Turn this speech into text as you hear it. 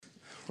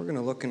We're going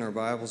to look in our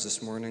Bibles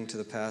this morning to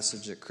the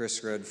passage that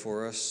Chris read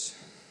for us.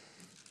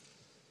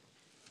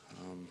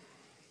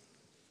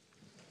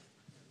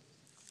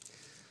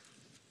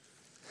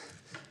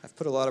 I've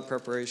put a lot of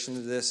preparation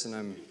into this,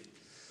 and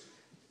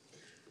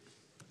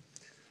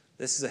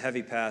this is a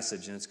heavy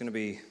passage, and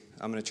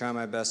I'm going to try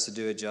my best to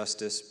do it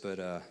justice,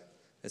 but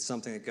it's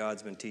something that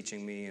God's been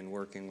teaching me and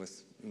working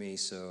with me,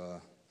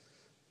 so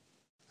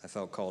I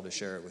felt called to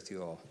share it with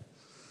you all.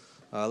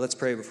 Let's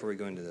pray before we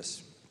go into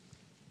this.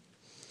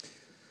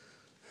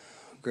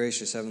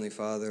 Gracious Heavenly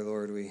Father,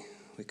 Lord, we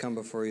come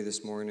before you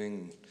this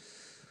morning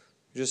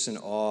just in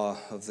awe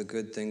of the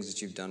good things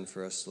that you've done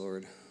for us,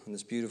 Lord. On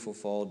this beautiful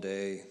fall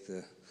day,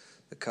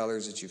 the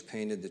colors that you've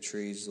painted the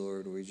trees,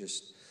 Lord, we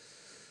just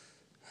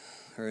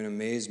are in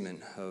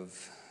amazement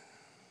of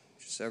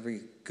just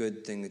every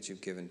good thing that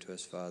you've given to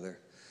us, Father.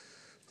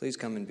 Please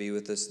come and be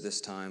with us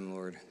this time,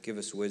 Lord. Give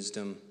us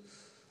wisdom.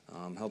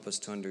 Help us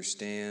to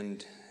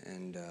understand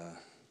and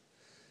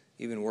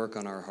even work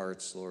on our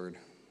hearts, Lord,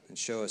 and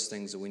show us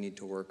things that we need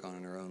to work on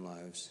in our own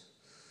lives.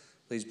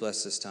 Please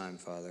bless this time,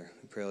 Father.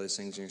 We pray all these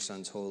things in your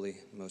Son's holy,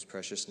 most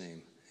precious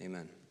name.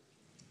 Amen.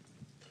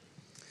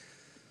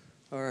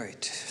 All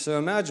right, so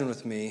imagine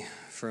with me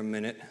for a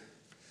minute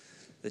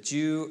that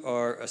you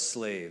are a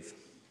slave.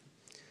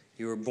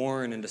 You were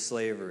born into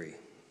slavery.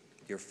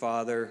 Your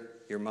father,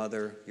 your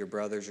mother, your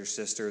brothers, your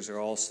sisters are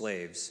all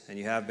slaves, and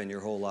you have been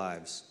your whole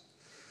lives.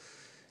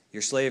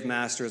 Your slave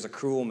master is a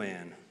cruel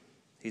man.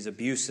 He's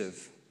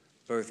abusive,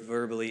 both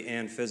verbally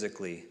and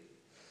physically.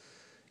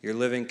 Your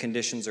living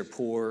conditions are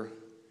poor.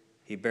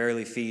 He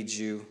barely feeds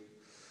you.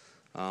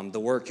 The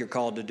work you're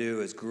called to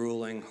do is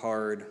grueling,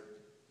 hard.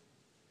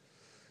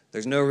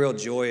 There's no real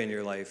joy in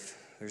your life.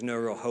 There's no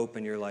real hope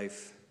in your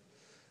life.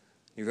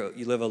 You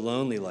live a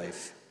lonely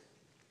life.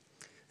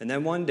 And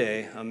then one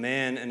day, a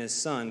man and his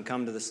son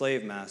come to the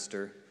slave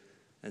master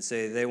and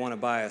say they want to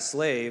buy a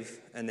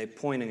slave, and they're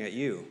pointing at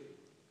you.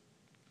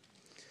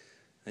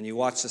 And you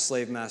watch the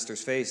slave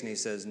master's face, and he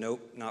says,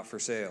 "Nope, not for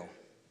sale."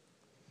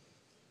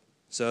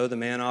 So the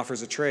man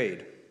offers a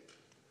trade.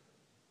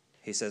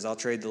 He says, "I'll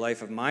trade the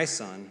life of my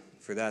son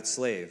for that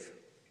slave."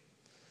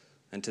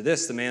 And to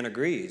this, the man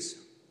agrees.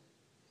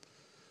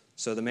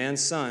 So the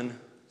man's son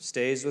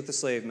stays with the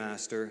slave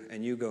master,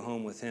 and you go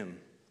home with him.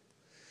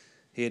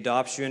 He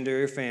adopts you into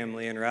your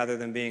family, and rather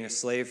than being a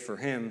slave for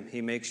him, he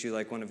makes you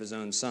like one of his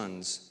own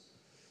sons.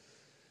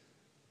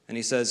 And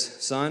he says,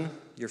 "Son,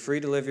 you're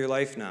free to live your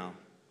life now.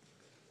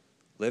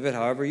 Live it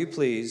however you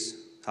please.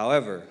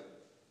 However,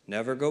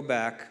 never go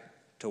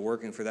back to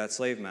working for that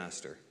slave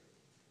master."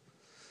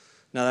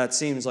 Now that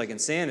seems like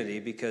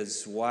insanity,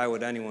 because why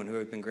would anyone who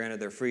had been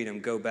granted their freedom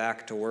go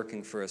back to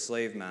working for a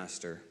slave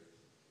master?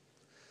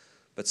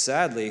 But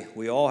sadly,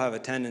 we all have a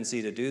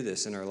tendency to do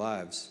this in our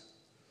lives.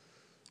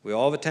 We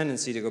all have a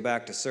tendency to go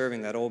back to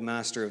serving that old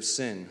master of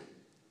sin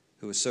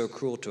who was so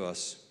cruel to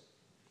us.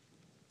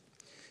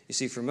 You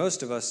see, for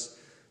most of us,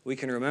 we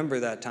can remember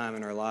that time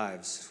in our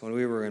lives when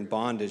we were in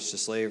bondage to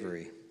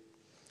slavery.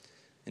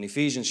 In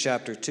Ephesians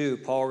chapter 2,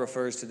 Paul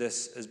refers to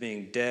this as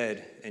being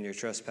dead in your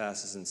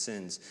trespasses and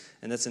sins.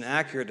 And that's an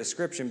accurate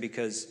description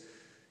because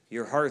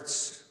your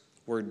hearts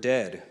were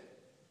dead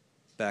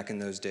back in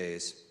those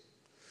days.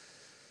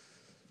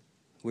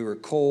 We were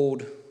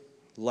cold,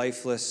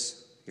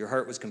 lifeless. Your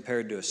heart was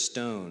compared to a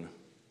stone.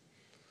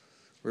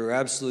 We were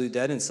absolutely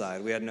dead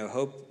inside. We had no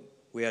hope.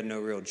 We had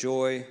no real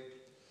joy.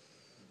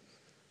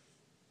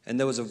 And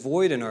there was a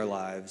void in our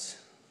lives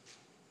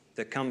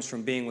that comes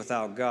from being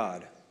without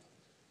God.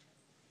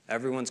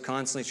 Everyone's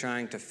constantly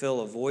trying to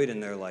fill a void in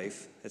their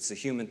life. It's the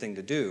human thing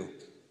to do.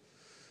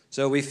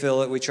 So we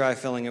fill it. We try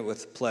filling it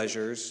with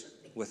pleasures,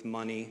 with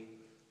money,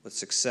 with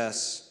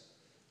success,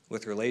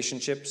 with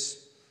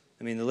relationships.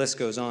 I mean, the list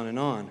goes on and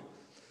on.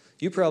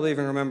 You probably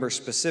even remember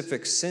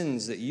specific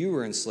sins that you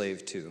were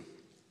enslaved to.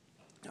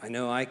 I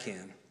know I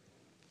can.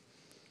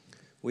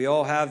 We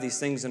all have these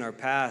things in our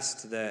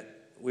past that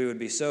we would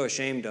be so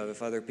ashamed of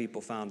if other people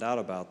found out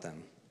about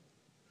them.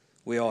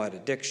 We all had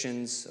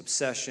addictions,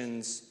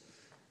 obsessions,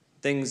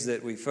 things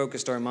that we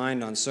focused our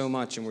mind on so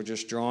much and were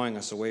just drawing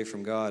us away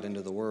from God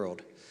into the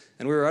world.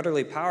 And we were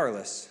utterly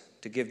powerless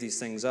to give these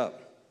things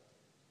up.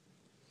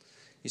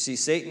 You see,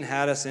 Satan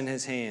had us in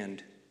his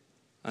hand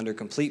under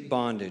complete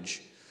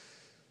bondage.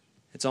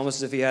 It's almost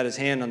as if he had his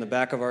hand on the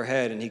back of our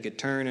head and he could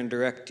turn and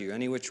direct you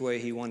any which way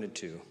he wanted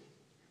to.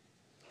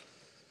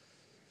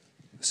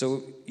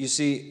 So, you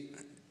see,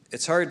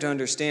 it's hard to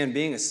understand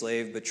being a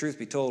slave, but truth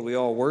be told, we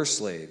all were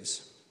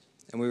slaves.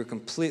 And we were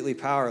completely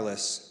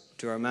powerless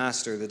to our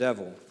master, the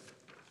devil.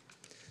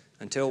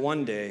 Until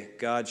one day,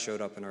 God showed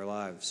up in our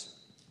lives.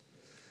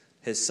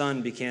 His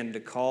Son began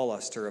to call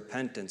us to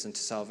repentance and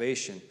to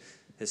salvation.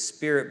 His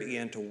Spirit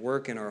began to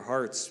work in our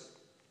hearts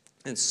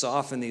and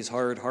soften these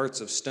hard hearts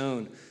of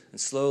stone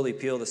and slowly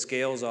peel the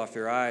scales off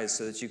your eyes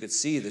so that you could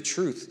see the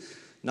truth,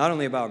 not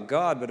only about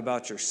God, but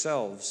about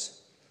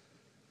yourselves.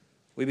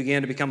 We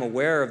began to become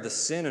aware of the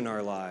sin in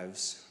our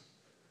lives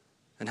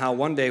and how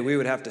one day we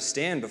would have to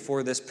stand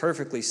before this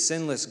perfectly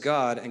sinless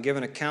God and give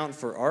an account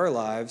for our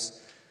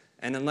lives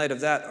And in light of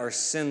that, our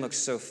sin looks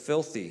so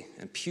filthy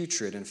and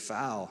putrid and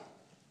foul.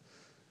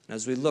 And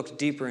as we looked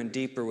deeper and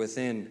deeper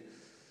within,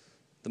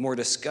 the more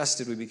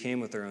disgusted we became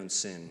with our own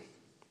sin.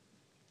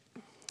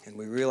 And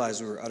we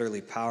realized we were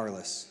utterly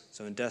powerless.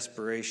 So in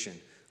desperation,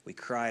 we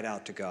cried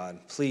out to God,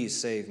 "Please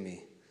save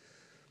me.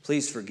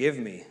 Please forgive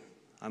me.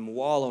 I'm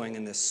wallowing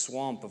in this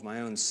swamp of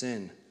my own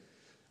sin,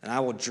 and I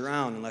will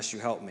drown unless you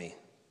help me."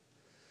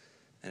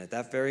 And at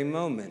that very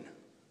moment,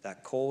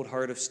 that cold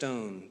heart of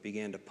stone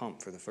began to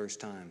pump for the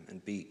first time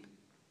and beat.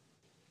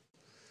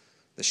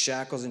 The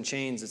shackles and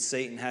chains that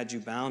Satan had you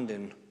bound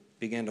in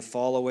began to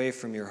fall away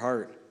from your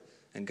heart,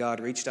 and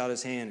God reached out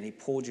his hand and he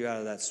pulled you out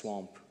of that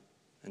swamp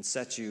and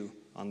set you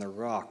on the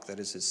rock that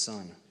is his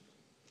Son.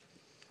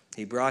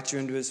 He brought you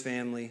into his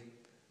family,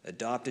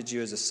 adopted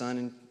you as a son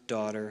and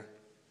daughter,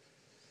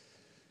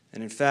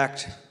 and in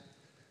fact,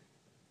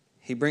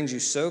 he brings you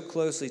so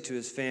closely to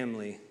his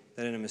family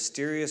that in a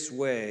mysterious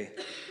way,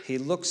 he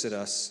looks at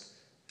us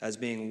as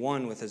being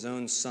one with his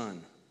own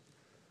Son.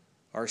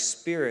 Our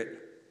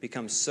spirit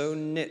becomes so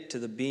knit to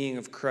the being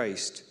of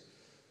Christ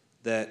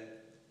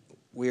that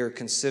we are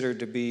considered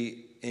to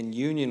be in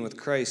union with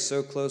Christ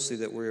so closely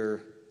that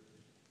we're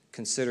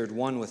considered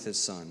one with his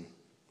Son.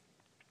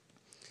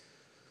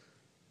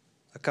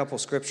 A couple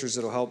scriptures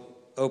that will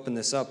help open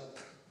this up.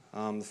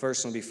 The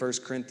first one will be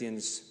 1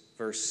 Corinthians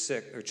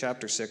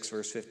chapter 6,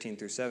 verse 15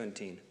 through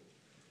 17.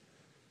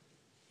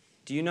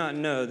 "Do you not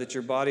know that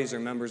your bodies are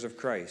members of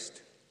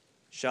Christ?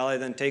 Shall I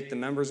then take the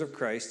members of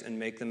Christ and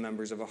make them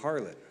members of a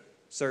harlot?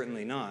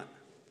 Certainly not.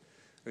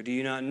 Or do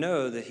you not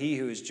know that he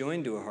who is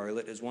joined to a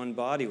harlot is one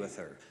body with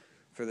her?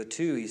 For the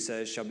two, he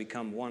says, shall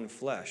become one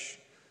flesh.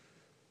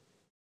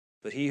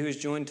 But he who is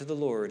joined to the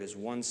Lord is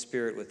one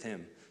spirit with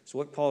him." So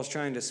what Paul's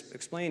trying to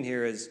explain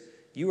here is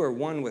you are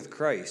one with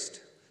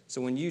Christ.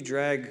 So when you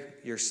drag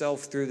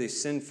yourself through these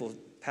sinful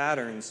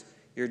patterns,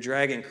 you're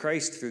dragging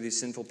Christ through these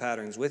sinful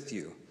patterns with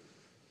you.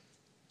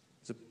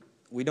 So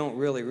we don't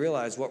really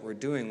realize what we're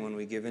doing when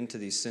we give into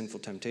these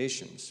sinful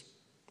temptations.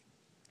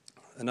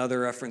 Another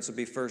reference would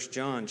be 1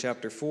 John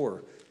chapter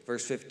 4,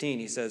 verse 15.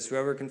 He says,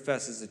 "Whoever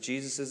confesses that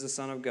Jesus is the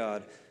Son of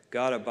God,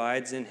 God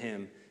abides in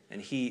him,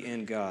 and he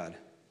in God."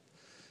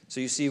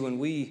 So you see, when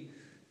we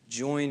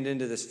joined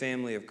into this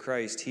family of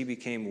Christ, he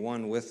became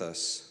one with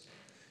us.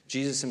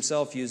 Jesus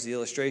himself used the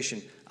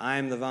illustration, "I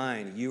am the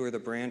vine, you are the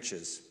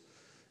branches."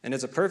 And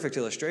it's a perfect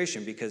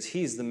illustration because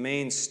he's the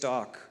main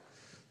stalk.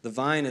 The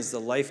vine is the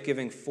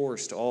life-giving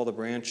force to all the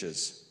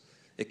branches.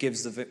 It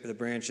gives the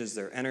branches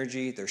their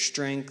energy, their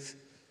strength,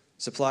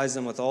 supplies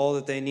them with all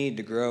that they need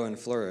to grow and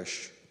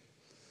flourish.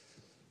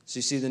 So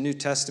you see, the New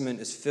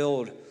Testament is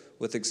filled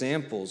with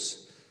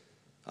examples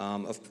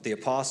of the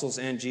apostles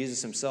and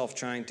Jesus himself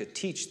trying to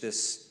teach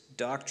this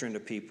doctrine to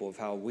people of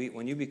how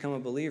when you become a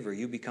believer,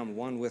 you become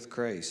one with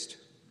Christ.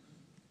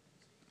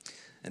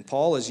 And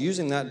Paul is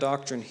using that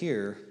doctrine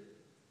here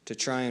to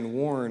try and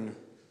warn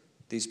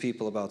these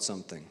people about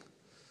something.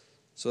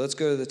 So let's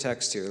go to the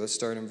text here. Let's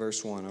start in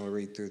verse 1. I will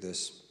read through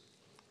this.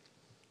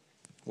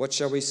 "What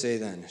shall we say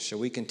then? Shall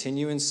we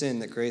continue in sin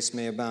that grace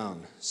may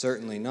abound?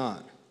 Certainly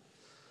not.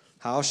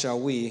 How shall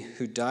we,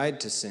 who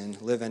died to sin,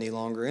 live any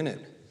longer in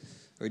it?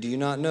 Or do you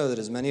not know that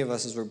as many of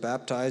us as were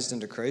baptized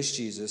into Christ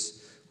Jesus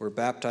were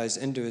baptized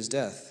into his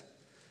death?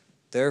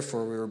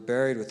 Therefore we were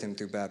buried with him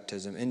through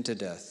baptism into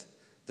death,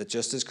 that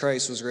just as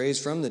Christ was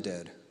raised from the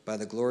dead by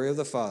the glory of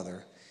the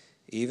Father,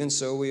 even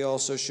so we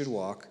also should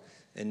walk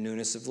in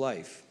newness of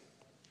life."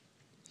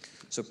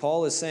 So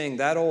Paul is saying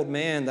that old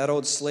man, that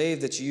old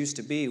slave that you used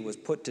to be, was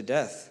put to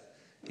death.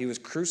 He was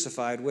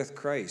crucified with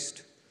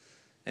Christ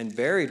and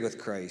buried with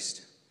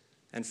Christ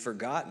and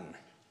forgotten.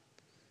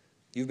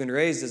 You've been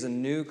raised as a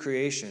new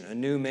creation, a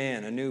new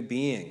man, a new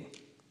being.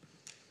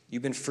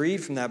 You've been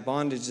freed from that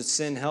bondage that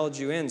sin held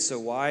you in, so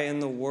why in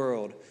the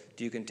world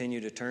do you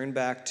continue to turn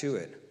back to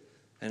it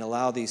and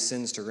allow these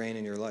sins to reign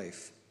in your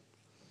life?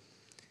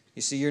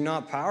 You see, you're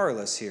not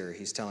powerless here,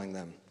 he's telling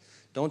them.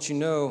 Don't you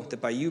know that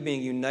by you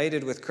being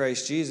united with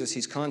Christ Jesus,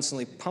 he's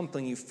constantly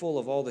pumping you full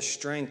of all the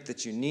strength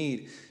that you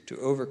need to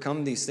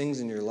overcome these things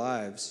in your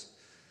lives,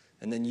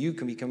 and then you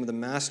can become the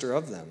master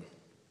of them,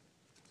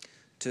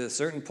 to a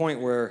certain point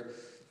where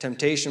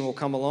temptation will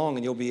come along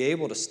and you'll be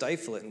able to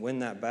stifle it and win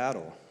that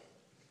battle.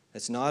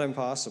 It's not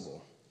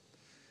impossible.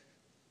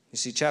 You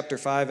see, chapter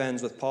 5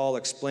 ends with Paul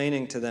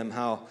explaining to them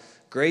how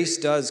grace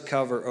does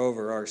cover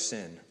over our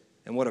sin,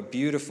 and what a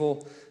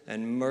beautiful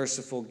and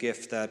merciful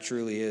gift that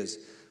truly is.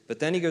 But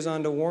then he goes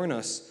on to warn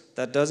us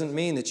that doesn't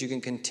mean that you can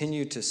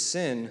continue to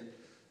sin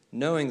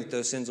knowing that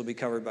those sins will be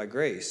covered by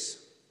grace.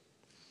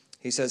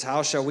 He says,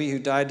 "How shall we who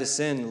died to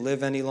sin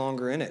live any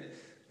longer in it?"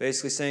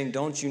 Basically saying,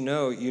 don't you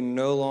know you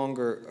no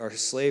longer are a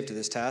slave to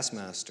this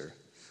taskmaster?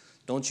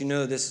 Don't you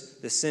know this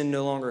sin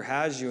no longer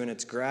has you in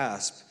its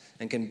grasp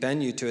and can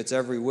bend you to its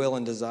every will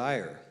and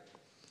desire?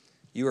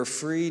 You are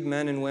freed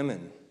men and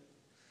women,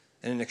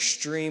 and an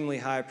extremely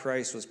high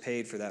price was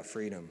paid for that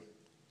freedom.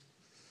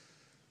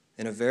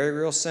 In a very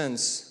real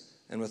sense,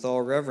 and with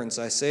all reverence,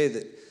 I say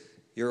that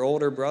your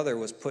older brother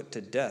was put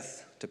to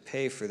death to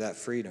pay for that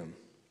freedom.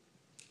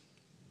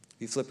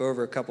 You flip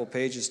over a couple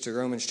pages to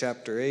Romans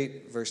chapter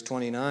 8, verse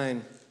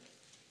 29.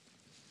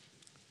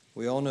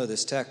 We all know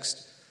this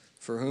text.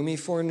 For whom he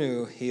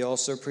foreknew, he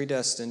also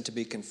predestined to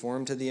be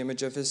conformed to the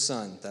image of his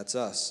Son, that's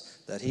us,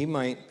 that he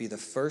might be the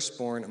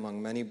firstborn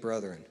among many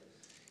brethren.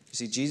 You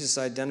see, Jesus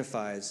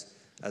identifies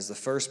as the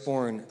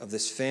firstborn of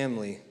this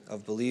family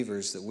of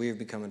believers that we have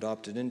become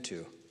adopted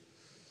into.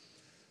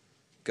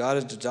 God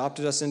has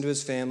adopted us into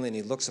his family, and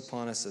he looks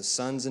upon us as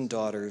sons and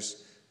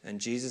daughters, and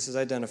Jesus is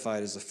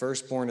identified as the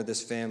firstborn of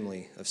this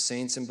family of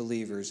saints and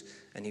believers,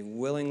 and he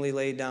willingly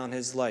laid down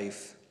his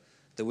life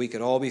that we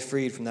could all be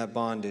freed from that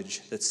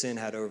bondage that sin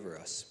had over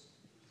us.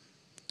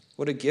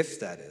 What a gift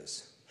that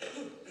is.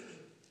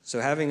 So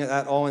having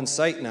that all in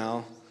sight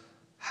now,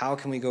 how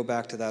can we go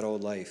back to that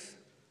old life?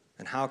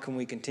 And how can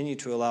we continue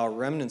to allow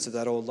remnants of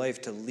that old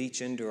life to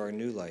leach into our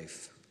new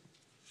life?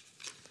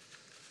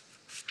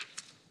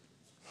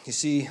 You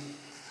see,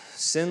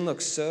 sin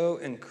looks so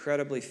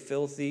incredibly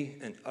filthy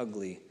and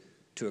ugly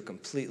to a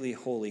completely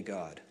holy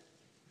God.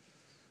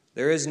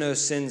 There is no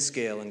sin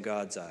scale in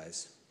God's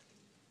eyes.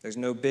 There's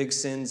no big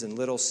sins and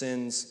little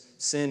sins.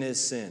 Sin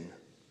is sin.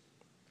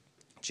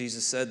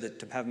 Jesus said that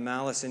to have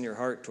malice in your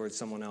heart towards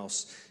someone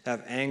else, to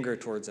have anger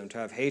towards them, to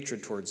have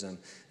hatred towards them,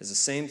 is the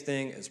same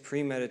thing as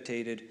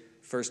premeditated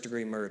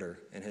first-degree murder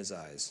in his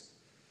eyes.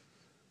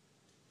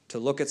 To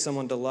look at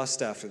someone to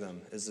lust after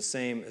them is the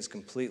same as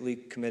completely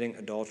committing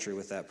adultery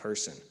with that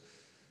person.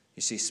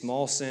 You see,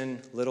 small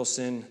sin, little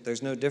sin,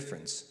 there's no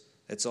difference.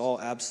 It's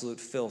all absolute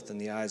filth in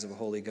the eyes of a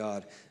holy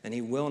God, and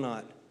he will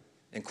not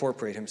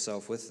incorporate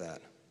himself with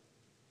that.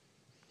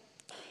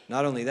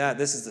 Not only that,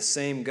 this is the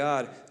same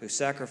God who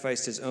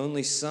sacrificed his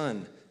only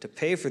Son to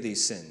pay for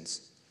these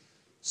sins.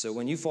 So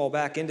when you fall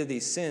back into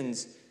these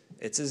sins,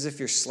 it's as if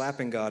you're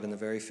slapping God in the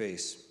very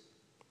face.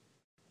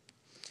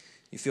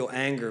 You feel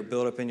anger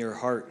build up in your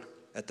heart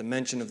at the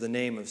mention of the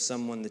name of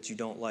someone that you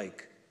don't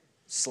like.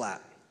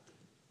 Slap.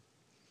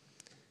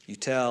 You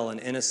tell an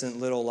innocent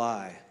little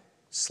lie.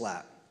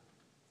 Slap.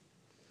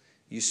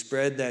 You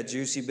spread that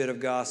juicy bit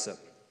of gossip.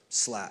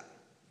 Slap.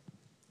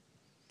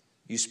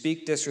 You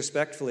speak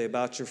disrespectfully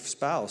about your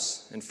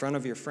spouse in front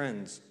of your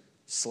friends.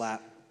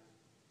 Slap.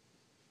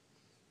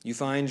 You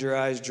find your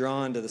eyes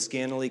drawn to the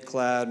scantily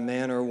clad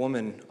man or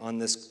woman on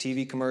this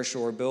TV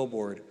commercial or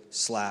billboard.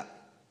 Slap.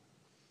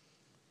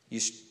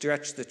 You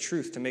stretch the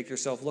truth to make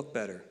yourself look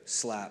better.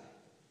 Slap.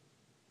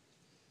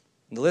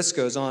 And the list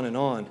goes on.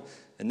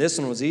 And this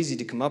one was easy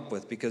to come up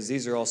with because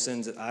these are all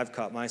sins that I've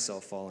caught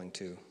myself falling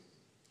to.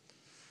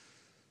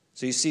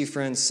 So you see,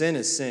 friends, sin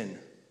is sin,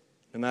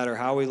 no matter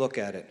how we look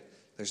at it.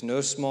 There's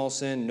no small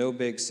sin, no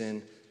big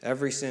sin.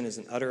 Every sin is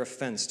an utter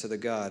offense to the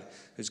God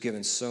who's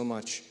given so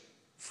much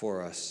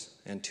for us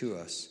and to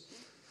us.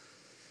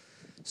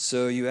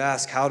 So you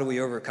ask, how do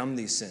we overcome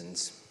these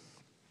sins?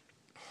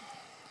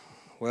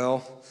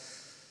 Well,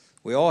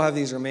 we all have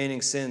these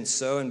remaining sins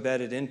so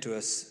embedded into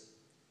us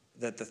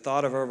that the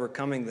thought of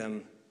overcoming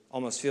them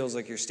almost feels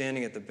like you're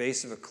standing at the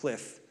base of a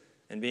cliff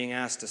and being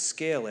asked to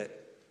scale it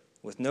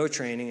with no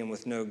training and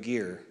with no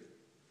gear.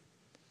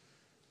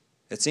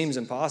 It seems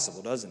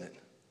impossible, doesn't it?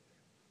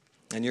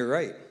 And you're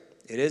right.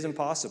 It is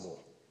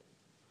impossible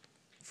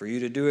for you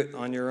to do it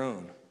on your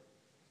own.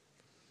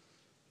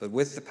 But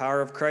with the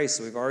power of Christ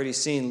that we've already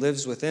seen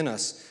lives within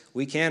us,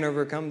 we can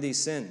overcome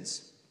these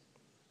sins.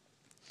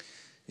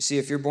 You see,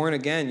 if you're born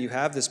again, you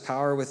have this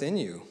power within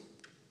you.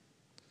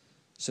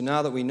 So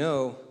now that we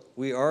know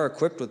we are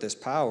equipped with this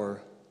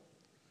power,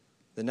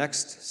 the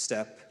next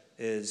step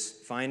is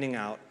finding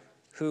out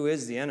who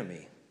is the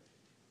enemy.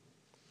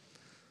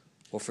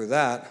 Well, for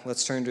that,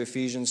 let's turn to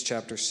Ephesians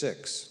chapter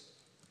 6.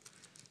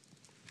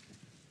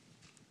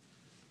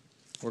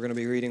 We're going to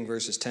be reading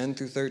verses 10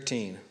 through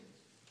 13.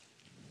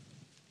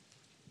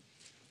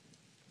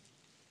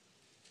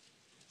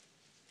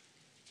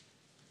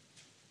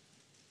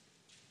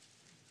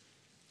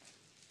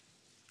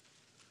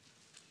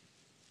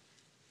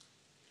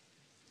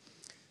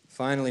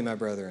 Finally, my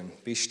brethren,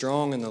 be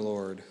strong in the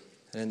Lord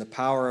and in the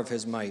power of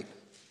his might.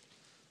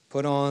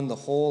 Put on the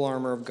whole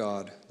armor of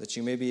God, that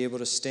you may be able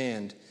to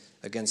stand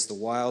against the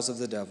wiles of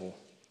the devil.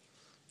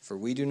 For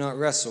we do not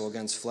wrestle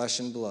against flesh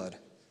and blood,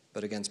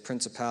 but against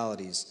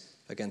principalities,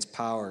 against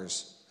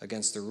powers,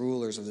 against the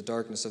rulers of the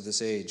darkness of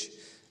this age,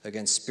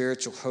 against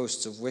spiritual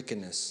hosts of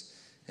wickedness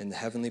in the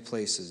heavenly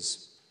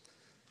places.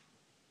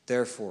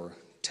 Therefore,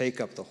 take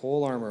up the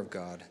whole armor of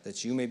God,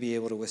 that you may be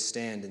able to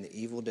withstand in the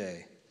evil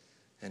day,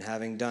 and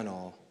having done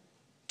all,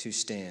 to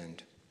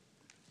stand.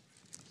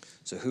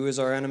 So who is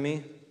our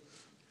enemy?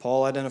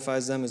 Paul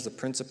identifies them as the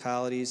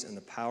principalities and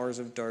the powers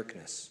of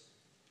darkness.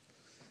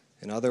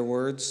 In other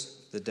words,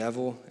 the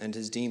devil and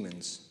his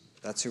demons.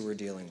 That's who we're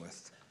dealing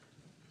with.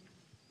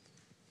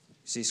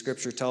 See,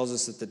 Scripture tells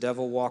us that the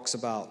devil walks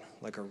about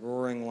like a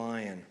roaring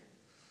lion,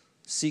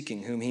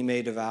 seeking whom he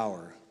may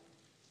devour.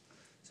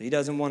 So he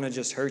doesn't want to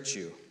just hurt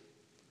you.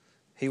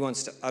 He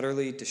wants to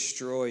utterly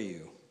destroy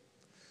you.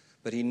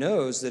 But he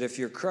knows that if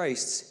you're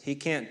Christ's, he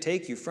can't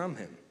take you from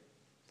him.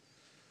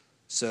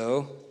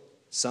 So,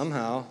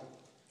 somehow,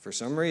 for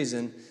some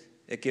reason,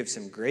 it gives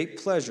him great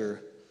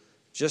pleasure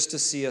just to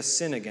see us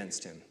sin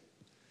against him,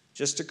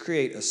 just to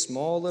create a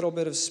small little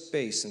bit of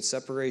space and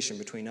separation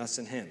between us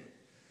and him.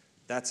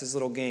 That's his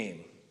little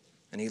game,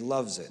 and he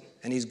loves it,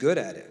 and he's good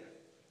at it.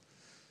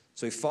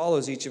 So he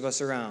follows each of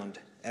us around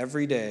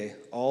every day,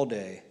 all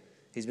day.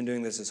 He's been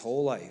doing this his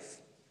whole life,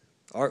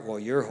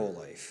 your whole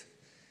life.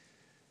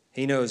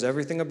 He knows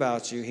everything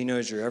about you. He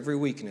knows your every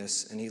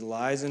weakness, and he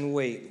lies in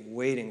wait,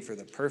 waiting for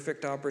the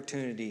perfect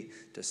opportunity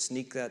to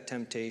sneak that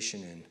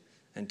temptation in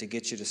and to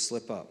get you to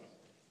slip up.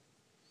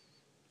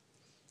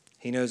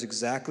 He knows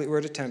exactly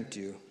where to tempt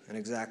you and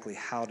exactly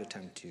how to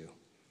tempt you.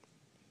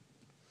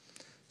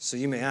 So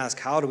you may ask,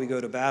 how do we go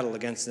to battle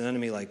against an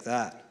enemy like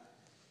that?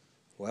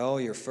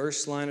 Well, your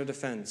first line of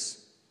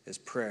defense is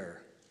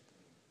prayer.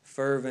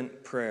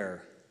 Fervent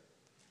prayer.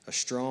 A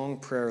strong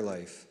prayer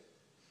life.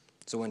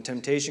 So when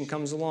temptation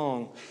comes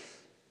along,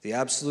 the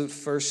absolute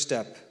first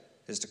step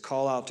is to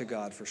call out to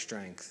God for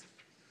strength.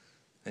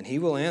 And he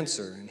will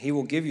answer, and he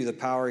will give you the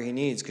power he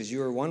needs because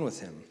you are one with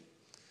him.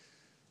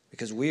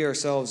 Because we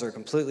ourselves are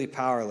completely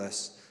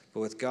powerless, but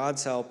with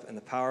God's help and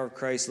the power of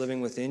Christ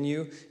living within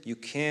you, you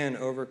can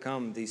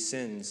overcome these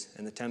sins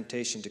and the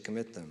temptation to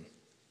commit them.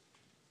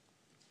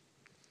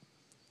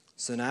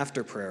 So then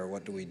after prayer,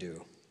 what do we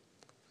do?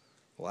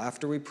 Well,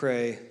 after we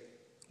pray,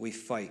 we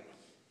fight.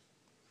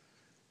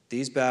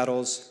 These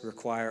battles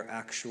require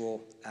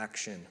actual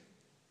action.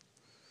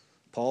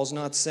 Paul's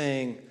not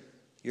saying,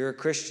 you're a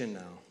Christian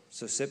now,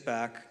 so sit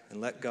back and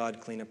let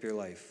God clean up your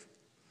life.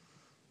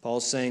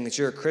 Paul's saying that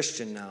you're a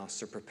Christian now,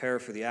 so prepare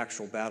for the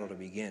actual battle to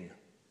begin.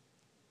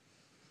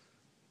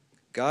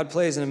 God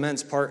plays an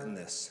immense part in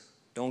this.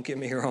 Don't get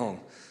me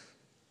wrong.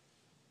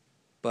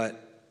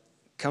 But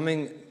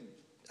coming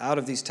out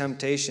of these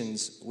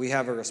temptations, we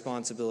have a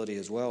responsibility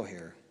as well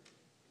here.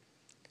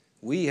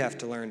 We have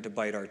to learn to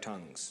bite our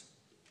tongues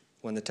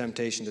when the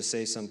temptation to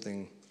say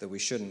something that we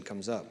shouldn't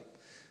comes up.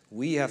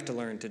 We have to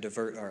learn to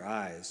divert our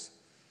eyes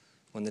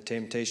when the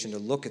temptation to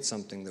look at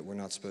something that we're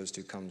not supposed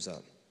to comes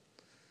up.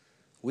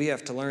 We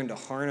have to learn to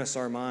harness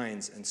our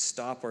minds and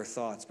stop our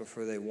thoughts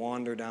before they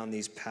wander down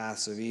these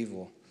paths of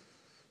evil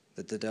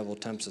that the devil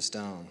tempts us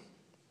down.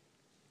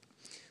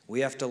 We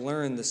have to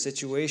learn the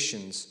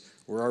situations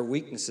where our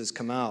weaknesses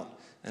come out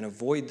and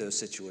avoid those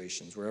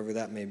situations, wherever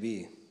that may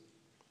be.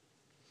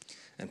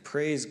 And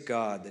praise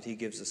God that he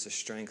gives us the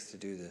strength to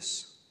do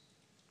this.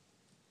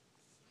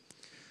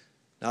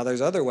 Now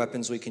there's other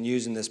weapons we can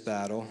use in this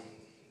battle.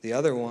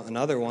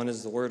 Another one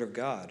is the Word of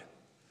God.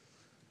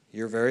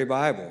 Your very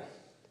Bible.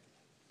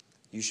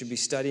 You should be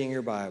studying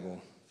your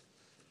Bible.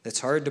 It's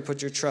hard to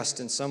put your trust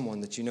in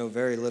someone that you know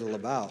very little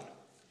about.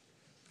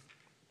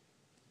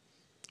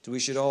 So we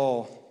should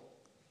all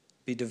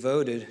be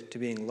devoted to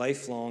being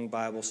lifelong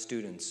Bible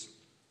students,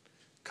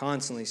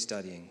 constantly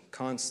studying,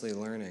 constantly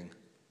learning.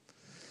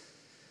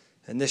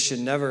 And this should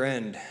never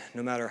end,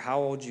 no matter how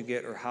old you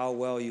get or how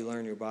well you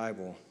learn your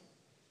Bible.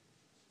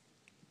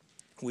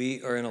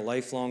 We are in a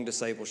lifelong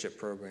discipleship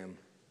program,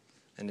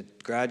 and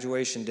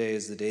graduation day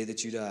is the day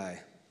that you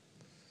die.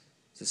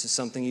 This is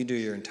something you do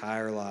your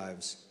entire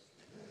lives.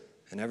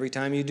 And every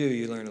time you do,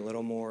 you learn a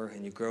little more,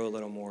 and you grow a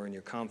little more, and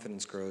your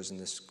confidence grows in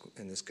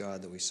this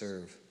God that we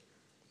serve.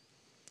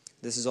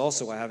 This is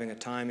also why having a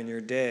time in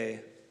your day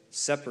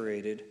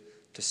separated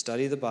to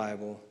study the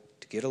Bible,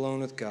 to get alone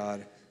with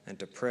God, and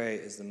to pray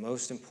is the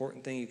most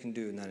important thing you can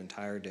do in that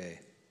entire day.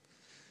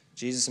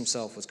 Jesus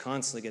himself was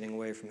constantly getting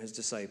away from his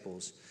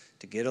disciples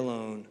to get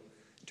alone,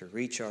 to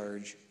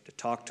recharge, to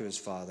talk to his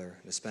Father,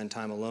 to spend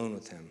time alone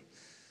with him.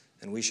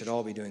 And we should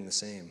all be doing the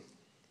same.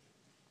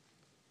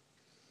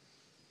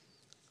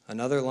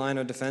 Another line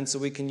of defense that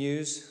we can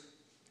use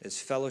is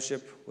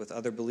fellowship with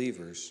other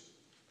believers.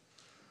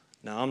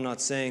 Now, I'm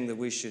not saying that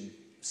we should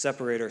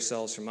separate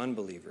ourselves from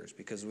unbelievers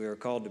because we are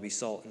called to be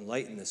salt and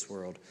light in this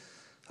world.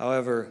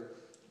 However,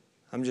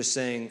 I'm just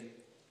saying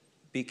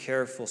be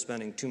careful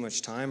spending too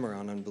much time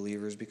around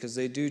unbelievers because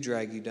they do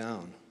drag you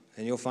down,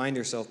 and you'll find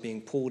yourself being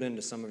pulled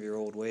into some of your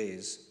old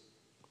ways.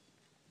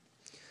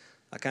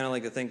 I kind of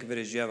like to think of it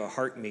as you have a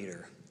heart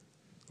meter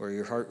where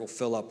your heart will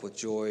fill up with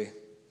joy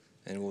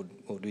and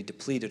will be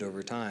depleted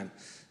over time.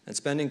 And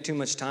spending too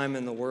much time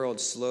in the world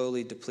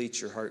slowly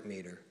depletes your heart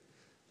meter.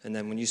 And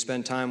then when you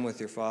spend time with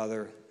your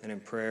Father and in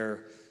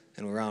prayer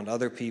and around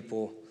other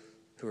people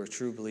who are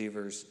true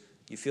believers,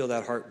 you feel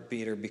that heart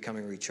meter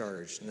becoming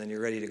recharged. And then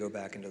you're ready to go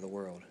back into the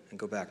world and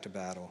go back to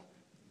battle.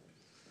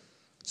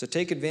 So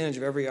take advantage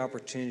of every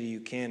opportunity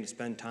you can to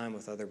spend time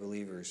with other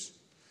believers.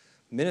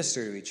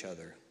 Minister to each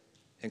other.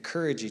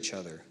 Encourage each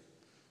other.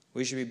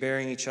 We should be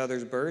bearing each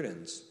other's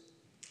burdens.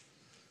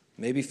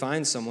 Maybe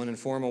find someone and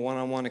form a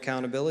one-on-one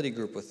accountability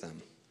group with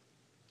them.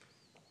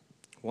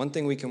 One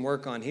thing we can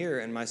work on here,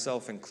 and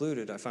myself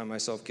included, I find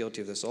myself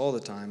guilty of this all the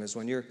time, is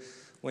when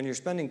you're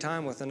spending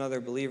time with another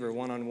believer,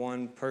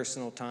 one-on-one,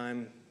 personal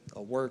time,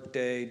 a work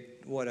day,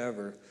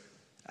 whatever,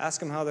 ask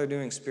them how they're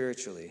doing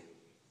spiritually,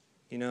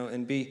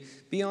 and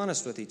be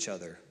honest with each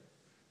other.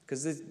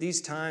 Because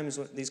these times,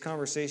 these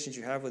conversations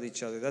you have with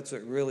each other, that's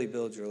what really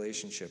builds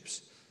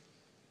relationships.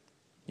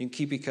 You can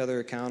keep each other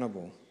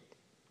accountable.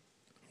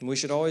 And we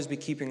should always be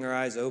keeping our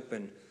eyes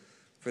open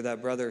for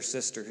that brother or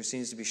sister who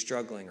seems to be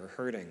struggling or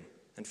hurting,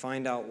 and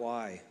find out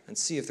why and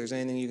see if there's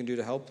anything you can do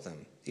to help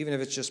them, even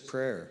if it's just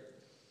prayer.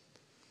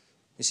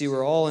 You see,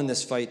 we're all in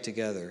this fight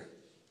together,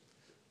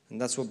 and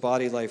that's what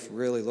body life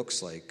really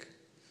looks like.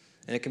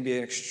 And it can be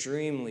an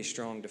extremely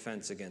strong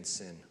defense against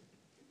sin.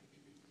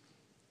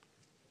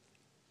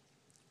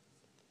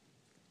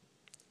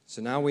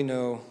 So now we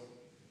know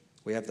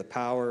we have the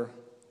power,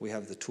 we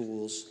have the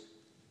tools,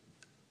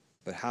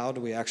 but how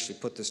do we actually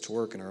put this to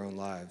work in our own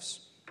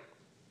lives?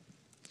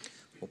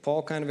 Well,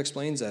 Paul kind of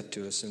explains that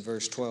to us in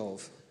verse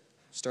 12,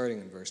 starting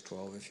in verse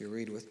 12, if you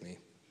read with me.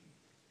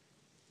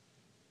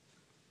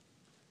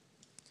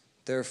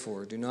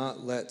 Therefore, do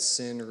not let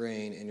sin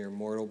reign in your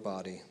mortal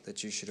body,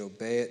 that you should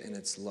obey it in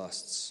its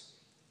lusts.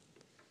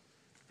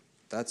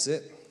 That's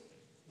it.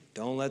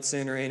 Don't let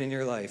sin reign in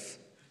your life.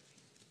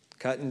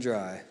 Cut and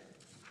dry.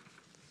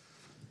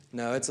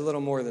 No, it's a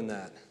little more than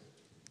that.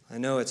 I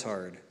know it's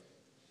hard.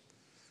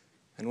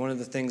 And one of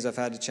the things I've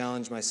had to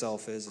challenge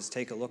myself is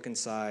take a look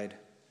inside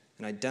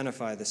and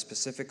identify the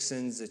specific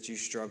sins that you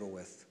struggle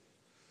with.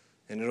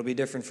 And it'll be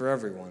different for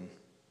everyone.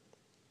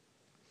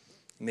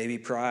 Maybe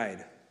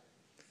pride.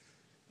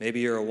 Maybe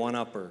you're a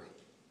one-upper.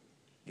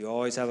 You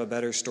always have a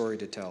better story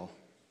to tell.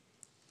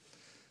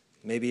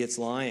 Maybe it's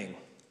lying.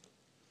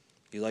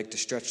 You like to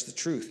stretch the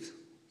truth,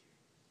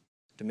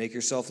 to make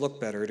yourself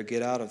look better, to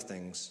get out of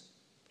things.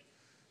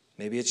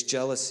 Maybe it's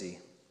jealousy.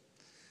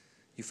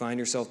 You find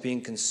yourself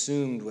being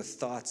consumed with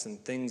thoughts and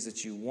things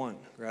that you want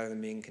rather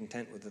than being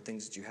content with the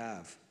things that you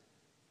have.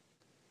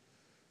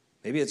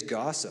 Maybe it's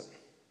gossip.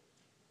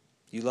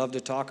 You love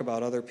to talk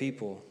about other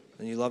people,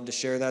 and you love to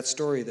share that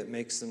story that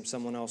makes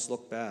someone else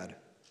look bad.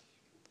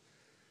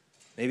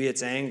 Maybe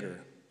it's anger.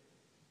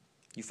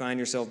 You find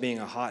yourself being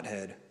a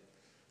hothead,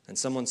 and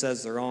someone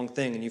says the wrong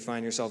thing, and you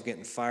find yourself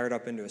getting fired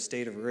up into a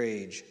state of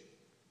rage.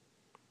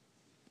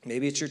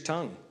 Maybe it's your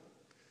tongue.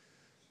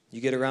 You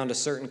get around a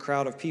certain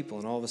crowd of people,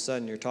 and all of a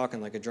sudden you're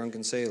talking like a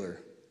drunken sailor.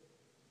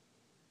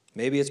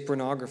 Maybe it's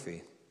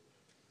pornography.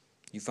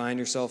 You find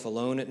yourself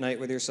alone at night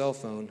with your cell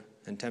phone,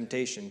 and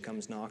temptation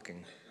comes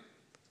knocking.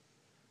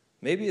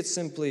 Maybe it's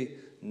simply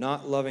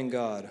not loving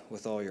God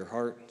with all your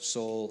heart,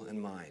 soul, and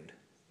mind.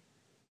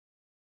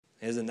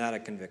 Isn't that a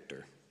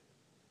convictor?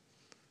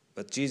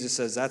 But Jesus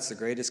says that's the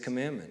greatest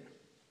commandment.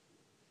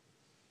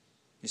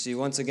 You see,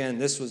 once again,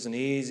 this was an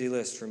easy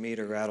list for me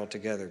to rattle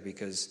together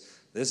because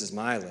this is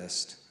my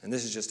list, and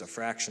this is just a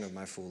fraction of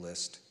my full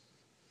list.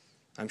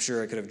 I'm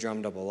sure I could have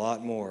drummed up a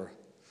lot more.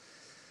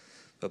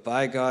 But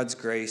by God's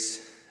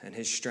grace and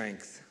his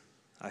strength,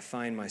 I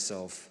find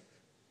myself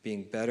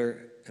being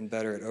better and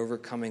better at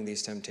overcoming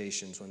these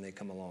temptations when they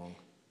come along.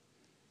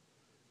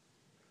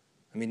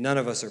 I mean, none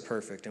of us are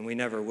perfect, and we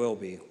never will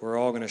be. We're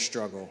all going to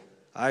struggle.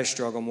 I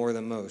struggle more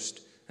than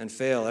most and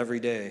fail every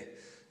day.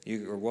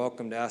 You are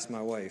welcome to ask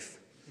my wife.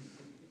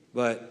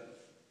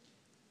 But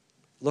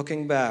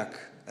looking back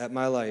at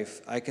my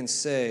life, I can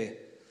say,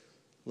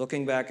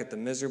 looking back at the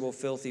miserable,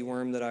 filthy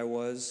worm that I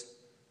was,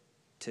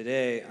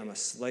 today I'm a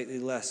slightly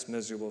less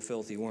miserable,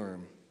 filthy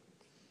worm.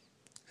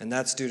 And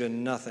that's due to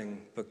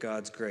nothing but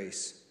God's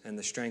grace and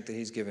the strength that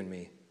he's given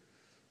me,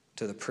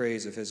 to the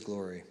praise of his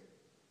glory.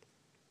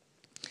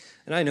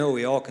 And I know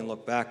we all can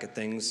look back at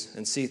things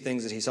and see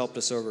things that he's helped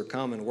us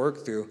overcome and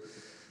work through,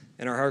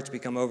 and our hearts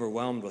become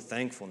overwhelmed with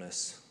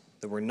thankfulness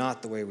that we're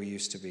not the way we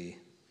used to be.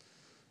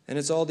 And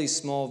it's all these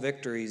small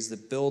victories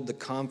that build the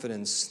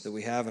confidence that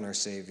we have in our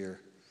Savior,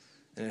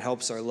 and it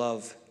helps our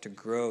love to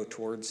grow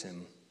towards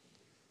him.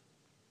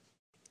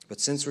 But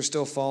since we're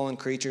still fallen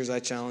creatures, I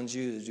challenge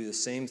you to do the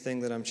same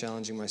thing that I'm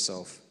challenging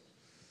myself.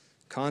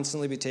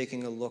 Constantly be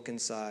taking a look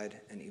inside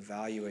and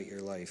evaluate your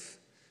life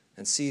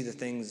and see the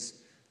things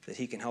that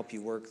he can help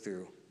you work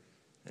through,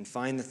 and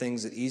find the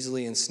things that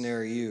easily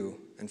ensnare you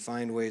and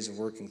find ways of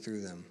working through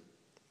them.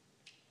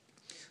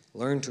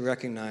 Learn to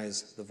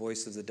recognize the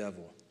voice of the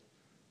devil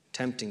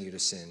tempting you to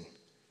sin.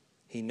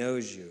 He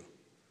knows you,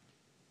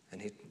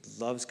 and he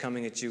loves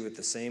coming at you with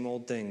the same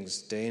old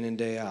things day in and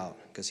day out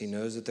because he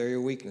knows that they're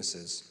your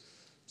weaknesses.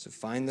 So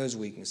find those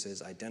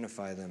weaknesses,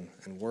 identify them,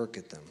 and work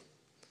at them.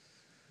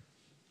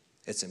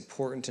 It's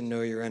important to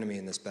know your enemy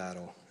in this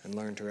battle and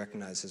learn to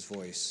recognize his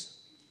voice.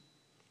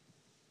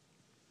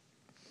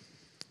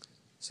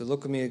 So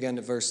look with me again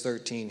at verse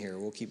 13 here.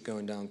 We'll keep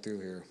going down through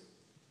here.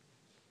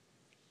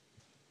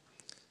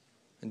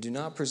 And do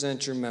not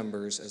present your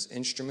members as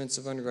instruments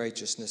of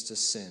unrighteousness to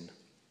sin,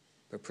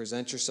 but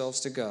present yourselves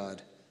to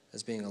God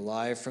as being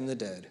alive from the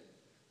dead,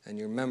 and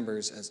your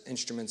members as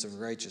instruments of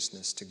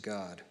righteousness to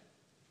God.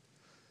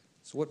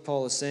 So what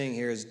Paul is saying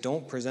here is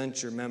don't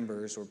present your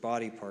members or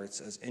body parts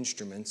as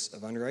instruments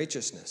of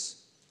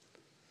unrighteousness.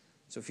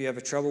 So if you have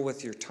a trouble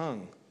with your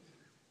tongue,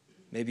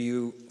 maybe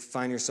you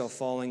find yourself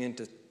falling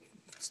into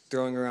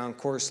throwing around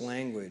coarse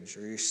language,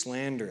 or you're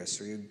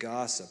slanderous, or you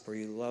gossip, or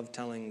you love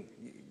telling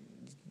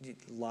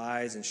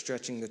lies and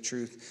stretching the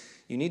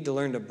truth, you need to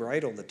learn to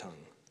bridle the tongue.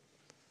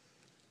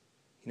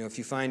 You know, if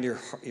you find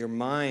your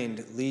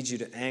mind leads you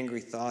to angry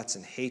thoughts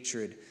and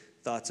hatred,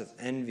 thoughts of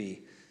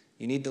envy,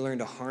 You need to learn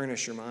to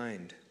harness your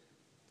mind.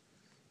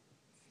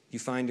 You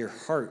find your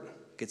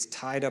heart gets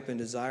tied up in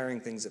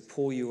desiring things that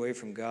pull you away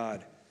from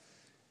God.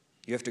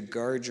 You have to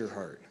guard your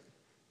heart.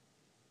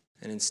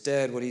 And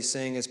instead, what he's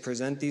saying is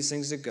present these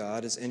things to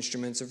God as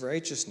instruments of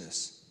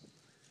righteousness.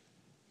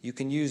 You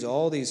can use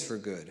all these for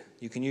good.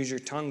 You can use your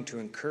tongue to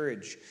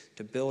encourage,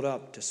 to build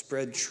up, to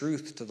spread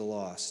truth to the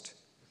lost.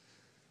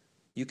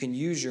 You can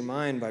use your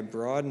mind by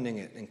broadening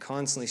it and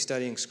constantly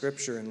studying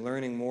Scripture and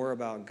learning more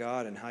about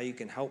God and how you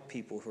can help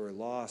people who are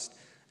lost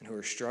and who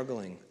are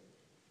struggling.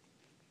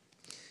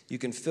 You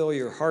can fill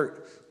your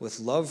heart with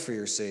love for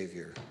your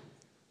Savior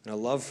and a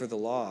love for the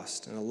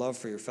lost and a love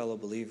for your fellow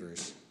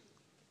believers.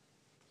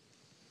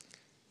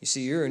 You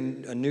see, you're a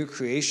new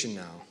creation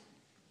now.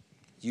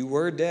 You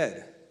were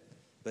dead,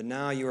 but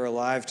now you are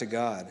alive to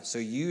God. So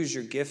use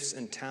your gifts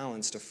and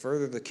talents to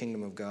further the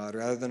kingdom of God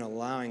rather than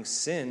allowing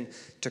sin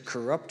to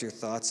corrupt your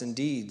thoughts and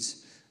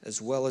deeds,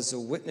 as well as the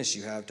witness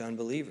you have to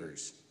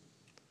unbelievers.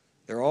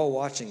 They're all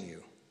watching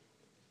you.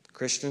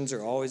 Christians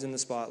are always in the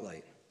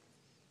spotlight.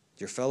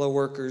 Your fellow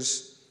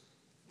workers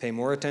pay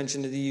more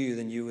attention to you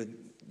than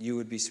you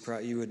would be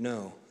surprised you would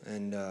know.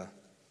 And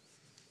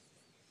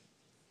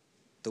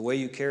the way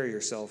you carry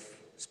yourself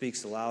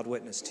speaks a loud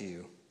witness to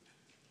you.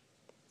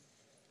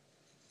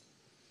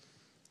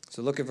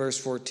 So look at verse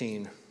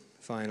 14,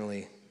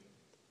 finally.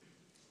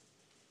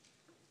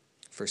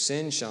 For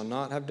sin shall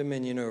not have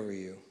dominion over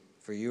you,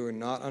 for you are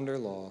not under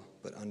law,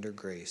 but under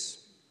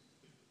grace.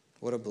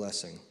 What a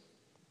blessing.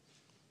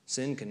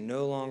 Sin can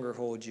no longer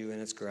hold you in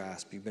its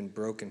grasp. You've been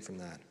broken from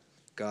that.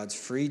 God's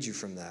freed you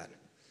from that.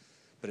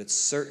 But it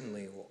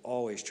certainly will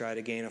always try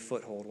to gain a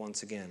foothold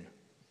once again.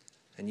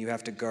 And you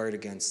have to guard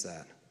against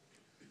that.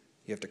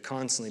 You have to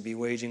constantly be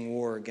waging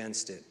war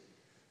against it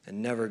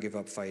and never give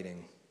up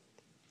fighting.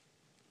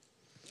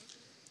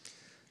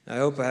 Now, I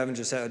hope I haven't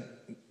just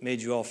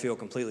made you all feel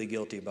completely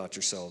guilty about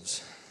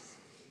yourselves.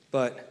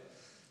 But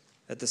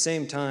at the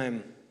same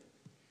time,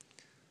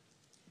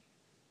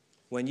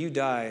 when you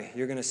die,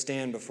 you're going to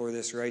stand before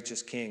this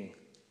righteous king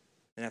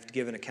and have to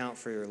give an account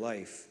for your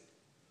life.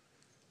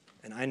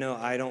 And I know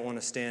I don't want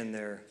to stand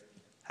there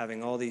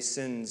having all these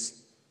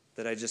sins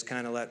that I just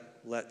kind of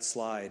let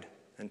slide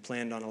and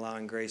planned on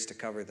allowing grace to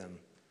cover them.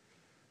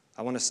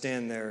 I want to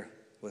stand there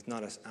with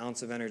not an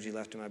ounce of energy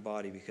left in my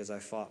body because I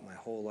fought my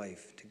whole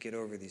life to get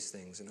over these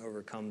things and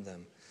overcome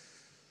them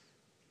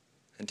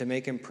and to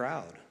make him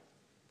proud.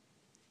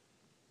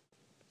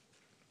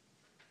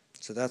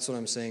 So that's what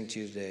I'm saying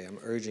to you today. I'm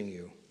urging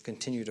you,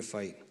 continue to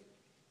fight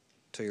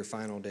till your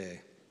final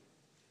day.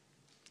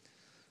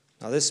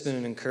 Now, this has been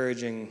an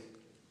encouraging,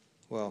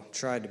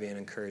 tried to be an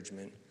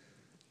encouragement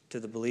to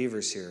the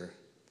believers here.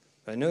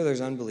 But I know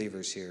there's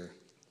unbelievers here.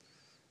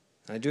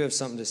 And I do have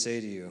something to say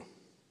to you.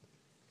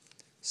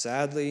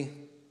 Sadly,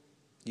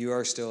 you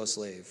are still a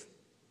slave.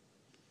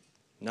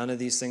 None of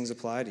these things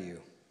apply to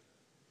you.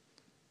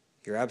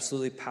 You're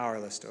absolutely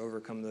powerless to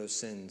overcome those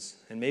sins.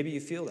 And maybe you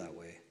feel that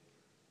way.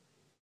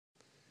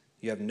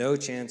 You have no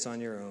chance on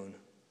your own.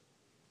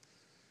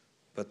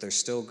 But there's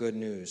still good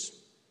news.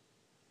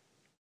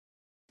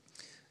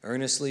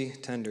 Earnestly,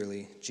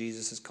 tenderly,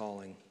 Jesus is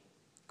calling,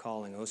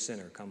 "O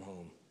sinner, come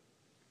home."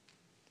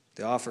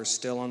 The offer is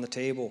still on the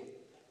table.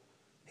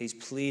 He's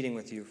pleading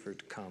with you to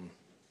come.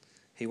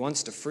 He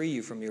wants to free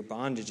you from your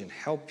bondage and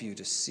help you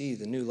to see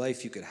the new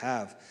life you could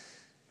have,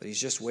 but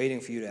he's just waiting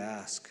for you to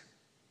ask.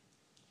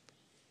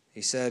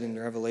 He said in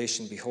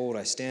Revelation, "Behold,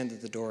 I stand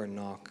at the door and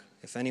knock.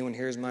 If anyone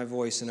hears my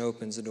voice and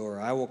opens the door,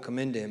 I will come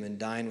into him and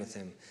dine with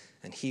him,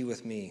 and he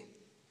with me."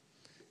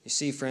 You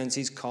see, friends,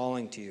 he's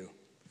calling to you.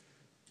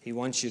 He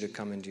wants you to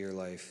come into your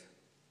life.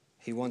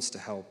 He wants to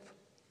help,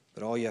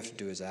 but all you have to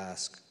do is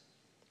ask.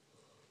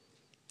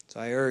 So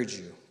I urge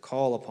you,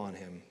 call upon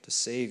him to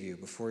save you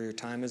before your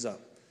time is up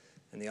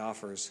and the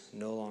offer is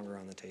no longer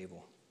on the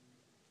table.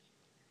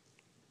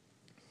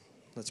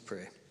 Let's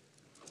pray.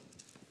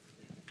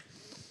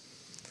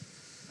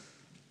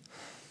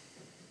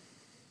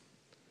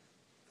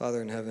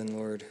 Father in heaven,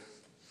 Lord,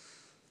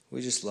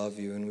 we just love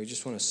you and we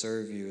just want to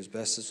serve you as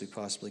best as we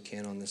possibly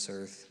can on this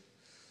earth.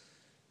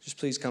 Just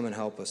please come and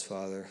help us,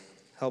 Father.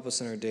 Help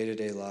us in our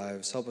day-to-day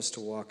lives. Help us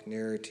to walk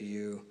nearer to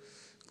you,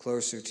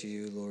 closer to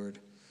you, Lord.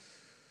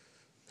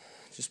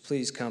 Just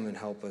please come and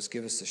help us.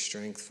 Give us the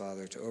strength,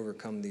 Father, to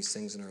overcome these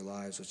things in our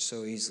lives which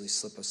so easily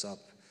slip us up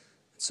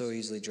and so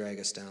easily drag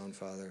us down,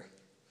 Father.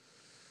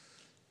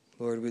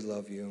 Lord, we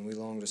love you and we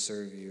long to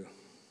serve you.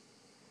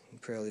 We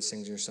pray all these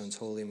things in your Son's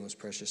holy and most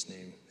precious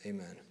name.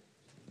 Amen.